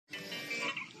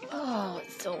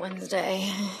Still Wednesday,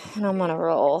 and I'm on a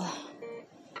roll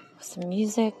with some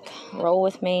music. Roll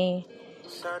with me.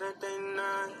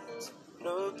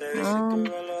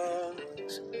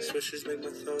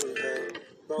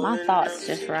 My thoughts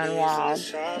just run wild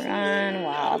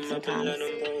sometimes.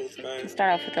 Let's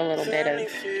start off with a little bit of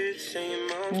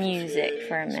music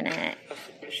for a minute.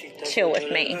 Chill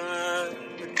with me.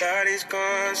 Daddy's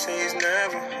gone, say he's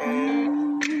never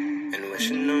home, and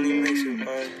wishing only makes it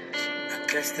worse. I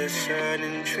guess there's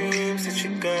certain dreams that you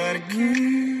gotta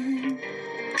keep,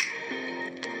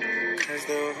 'cause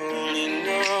they'll only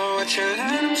know what you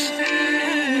let them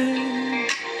say.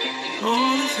 And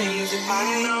all the things that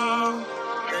I know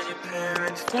that your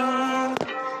parents don't,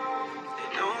 they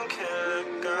don't care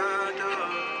like I do,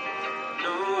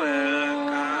 nowhere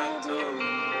like I do.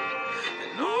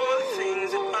 And all the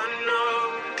things that I know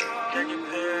that your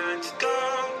parents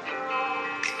don't,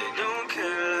 they don't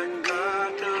care like I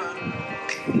do,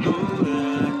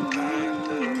 nowhere like I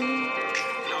do,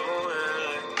 nowhere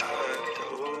like I do,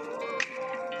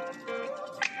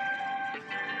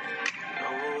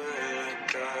 nowhere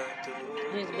like I do.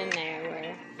 Who's been there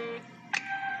where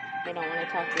they don't want to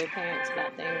talk to their parents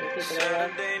about things that people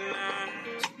they love?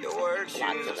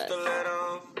 Lots of us.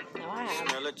 No, I have.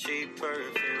 Smell a cheap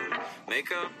perfume,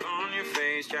 makeup on your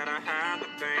face, try to hide the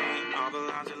pain. All the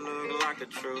lies that look like the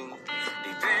truth.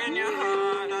 Deep in your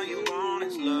heart, all you want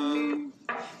is love,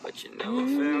 but you never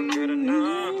felt good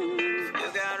enough.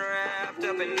 You got wrapped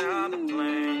up in other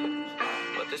plans,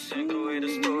 but this ain't the way the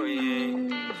story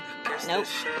ends. Nope,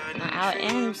 not how it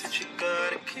ends.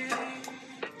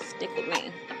 Stick with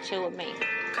me. Chill with me.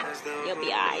 You'll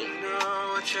be alright.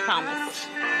 Promise.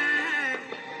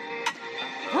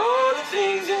 All the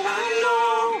things that I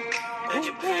know that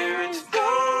your parents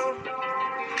don't,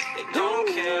 they don't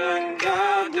care like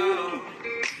I do,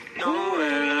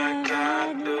 nowhere like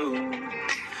I do.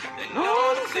 And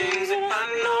all the things that I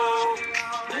know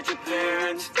that your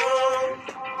parents don't,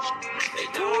 they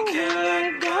don't care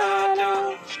like I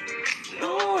do,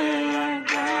 nowhere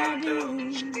like I do,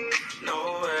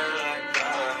 nowhere like I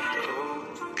do.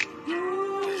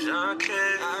 'Cause I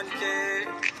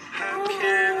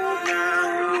care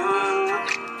about you.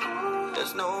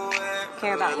 There's nowhere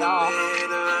Care about y'all.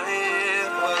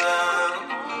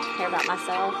 Care about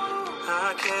myself.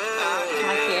 My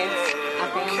kids. My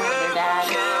family. Their dad.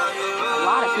 A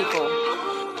lot of people.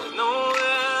 There's nowhere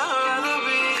I'd rather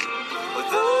be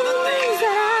with all the things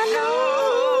that I know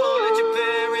that your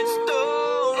parents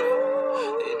don't.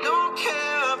 They don't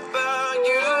care about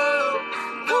you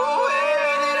the way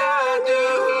that I do.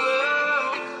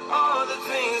 All the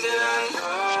things that I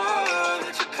know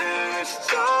that your parents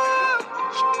don't.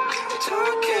 They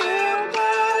don't care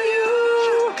about you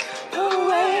the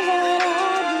way that I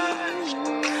do.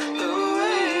 The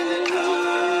way that I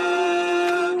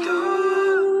do.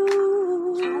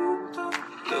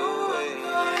 The way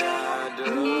that I do.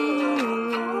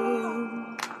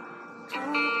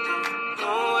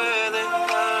 The way that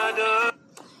I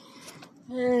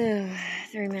do.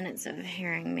 3 minutes of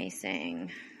hearing me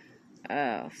sing.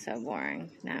 Oh, so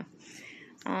boring. No.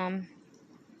 I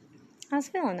was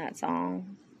feeling that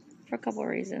song for a couple of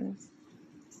reasons.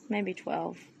 Maybe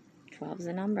 12. 12's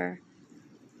a number.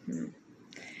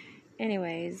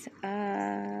 Anyways,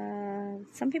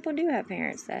 some people do have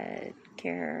parents that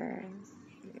care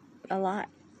a lot.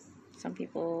 Some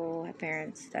people have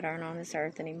parents that aren't on this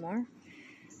earth anymore.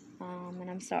 And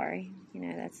I'm sorry.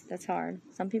 That's hard.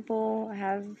 Some people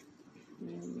have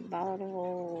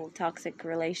volatile, toxic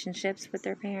relationships with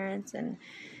their parents, and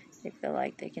they feel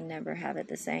like they can never have it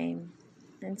the same.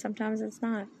 And sometimes it's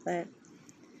not, but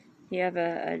you have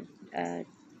a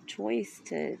choice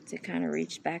to kind of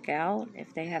reach back out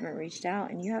if they haven't reached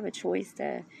out, and you have a choice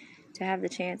to have the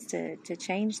chance to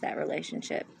change that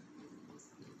relationship.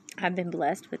 I've been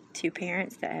blessed with 2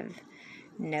 parents that have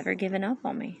never given up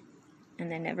on me,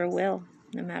 and they never will,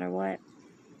 no matter what.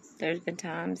 There's been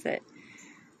times that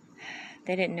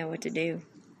they didn't know what to do.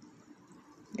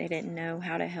 They didn't know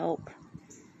how to help.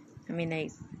 I mean,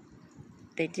 they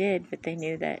did, but they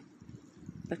knew that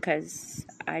because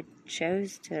I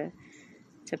chose to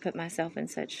put myself in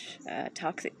such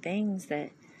toxic things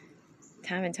that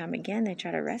time and time again they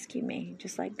try to rescue me,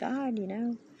 just like God,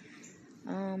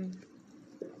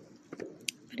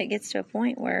 But it gets to a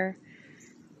point where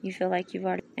you feel like you've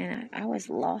already, and I was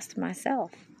lost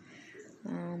myself.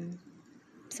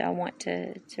 So I want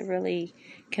to really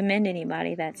commend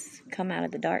anybody that's come out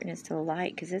of the darkness to the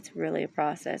light, because it's really a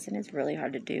process and it's really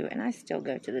hard to do. And I still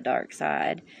go to the dark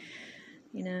side,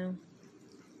 Dun,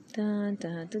 dun,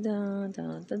 dun, dun,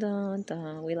 dun, dun, dun,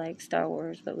 dun. We like Star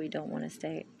Wars, but we don't want to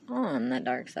stay on the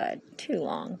dark side too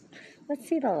long. Let's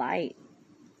see the light.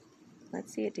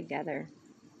 Let's see it together.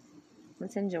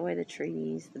 Let's enjoy the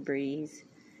trees, the breeze,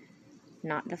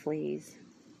 not the fleas.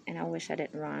 And I wish I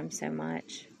didn't rhyme so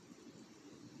much.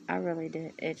 I really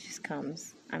did. It just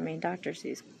comes. I mean, Dr.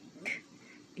 Seuss,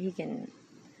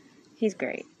 he's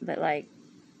great. But, like,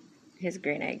 his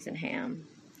green eggs and ham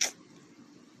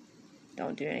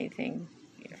don't do anything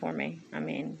for me. I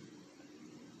mean,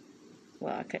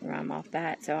 well, I couldn't rhyme off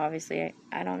that, so obviously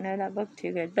I don't know that book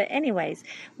too good. But anyways,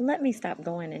 let me stop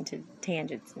going into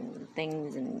tangents and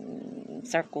things and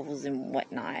circles and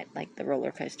whatnot, like the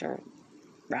roller coaster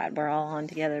ride we're all on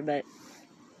together. But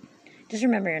just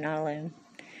remember, you're not alone.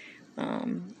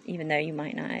 Even though you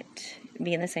might not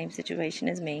be in the same situation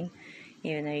as me,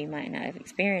 even though you might not have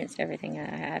experienced everything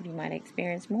I have, you might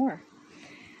experience more.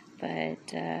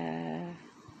 But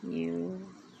you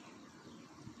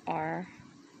are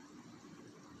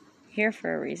here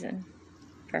for a reason,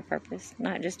 for a purpose,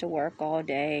 not just to work all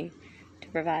day to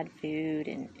provide food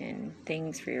and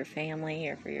things for your family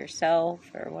or for yourself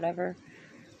or whatever.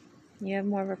 You have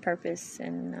more of a purpose,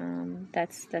 and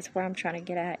that's where I'm trying to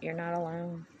get at. You're not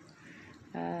alone.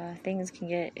 Things can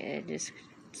get just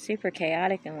super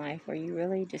chaotic in life, where you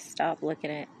really just stop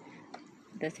looking at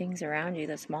the things around you,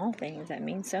 the small things that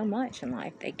mean so much in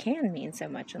life. They can mean so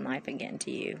much in life again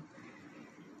to you.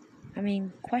 I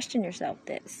mean, question yourself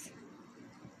this.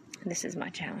 This is my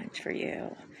challenge for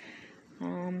you.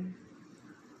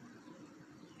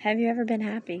 Have you ever been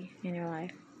happy in your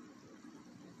life?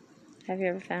 Have you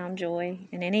ever found joy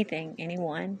in anything,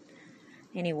 anyone,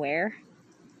 anywhere?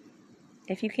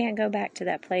 If you can't go back to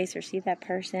that place or see that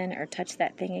person or touch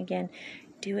that thing again,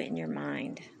 do it in your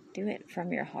mind. Do it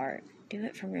from your heart. Do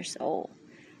it from your soul.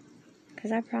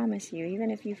 Because I promise you,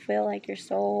 even if you feel like your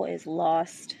soul is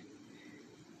lost,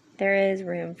 there is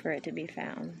room for it to be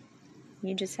found.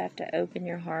 You just have to open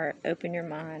your heart, open your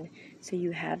mind, so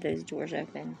you have those doors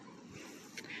open.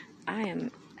 I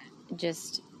am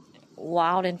just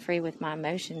wild and free with my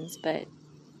emotions, but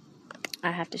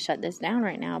I have to shut this down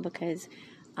right now because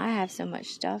I have so much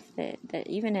stuff that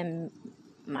even in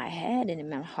my head and in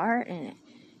my heart and,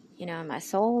 in my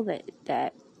soul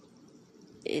that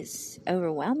is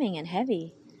overwhelming and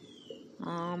heavy.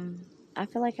 I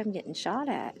feel like I'm getting shot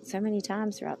at so many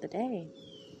times throughout the day.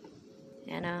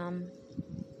 And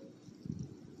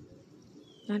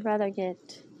I'd rather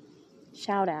get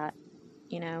shot at,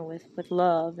 with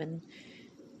love and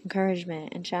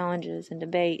encouragement and challenges and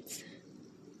debates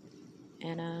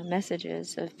and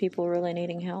messages of people really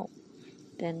needing help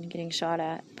than getting shot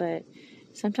at. But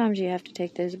sometimes you have to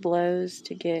take those blows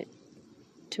to get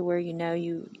to where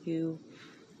you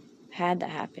had the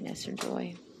happiness or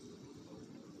joy.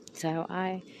 So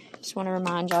I just want to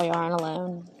remind y'all, you aren't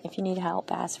alone. If you need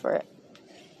help, ask for it.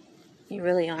 You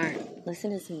really aren't.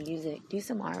 Listen to some music. Do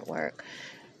some artwork.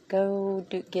 Go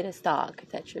get a stock if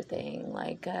that's your thing.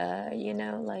 Like,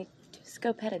 just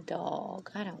go pet a dog.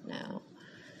 I don't know.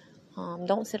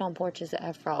 Don't sit on porches that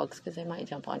have frogs because they might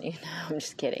jump on you. No, I'm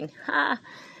just kidding. Ha!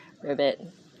 Ribbit.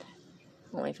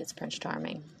 Only if it's Prince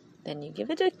Charming. Then you give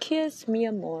it a kiss, mi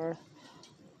amor.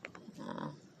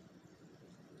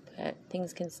 But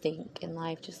things can stink in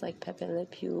life, just like Pepe Le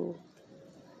Pew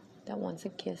that wants a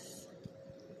kiss.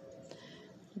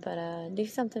 But do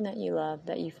something that you love,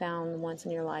 that you found once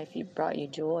in your life, brought you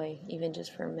joy, even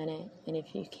just for a minute. And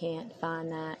if you can't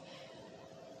find that,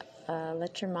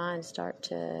 let your mind start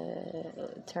to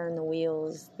turn the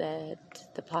wheels that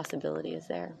the possibility is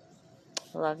there.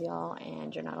 I love y'all,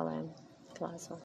 and you're not alone. Colossal.